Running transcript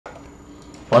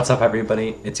What's up,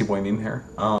 everybody? It's your boy Meme here.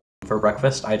 For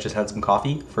breakfast, I just had some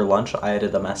coffee. For lunch, I ate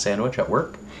a mess sandwich at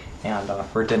work, and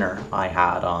for dinner, I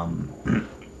had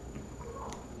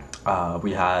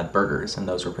we had burgers, and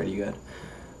those were pretty good.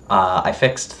 I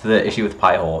fixed the issue with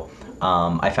Pi-hole.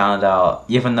 I found out,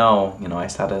 even though I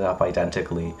set it up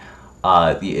identically,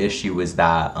 the issue was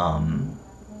that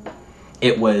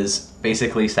it was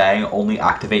basically saying only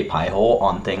activate Pi-hole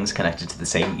on things connected to the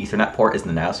same Ethernet port as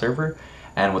the NAS server.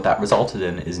 And what that resulted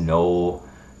in is it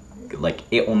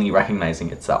only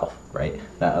recognizing itself, right?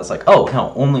 That I was like, oh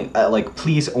no, only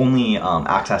please only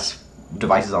access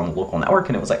devices on the local network,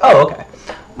 and it was like, oh okay,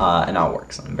 and now it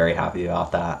works. I'm very happy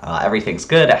about that. Everything's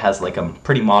good. It has like a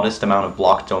pretty modest amount of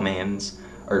block domains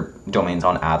or domains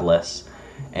on Atlas,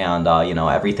 and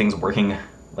everything's working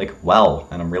well,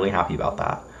 and I'm really happy about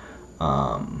that.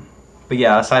 But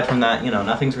yeah, aside from that,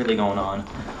 nothing's really going on.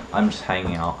 I'm just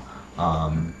hanging out.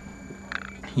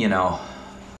 Yeah.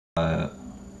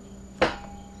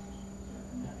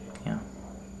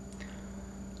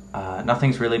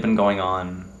 Nothing's really been going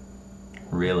on,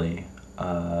 really.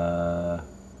 Yeah,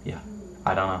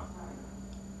 I don't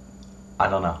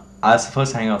know. I was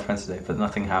supposed to hang out with friends today, but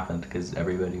nothing happened because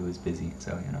everybody was busy,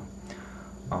 so,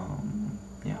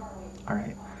 yeah,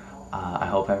 alright. I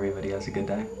hope everybody has a good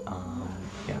day.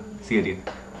 Yeah, see you, dude.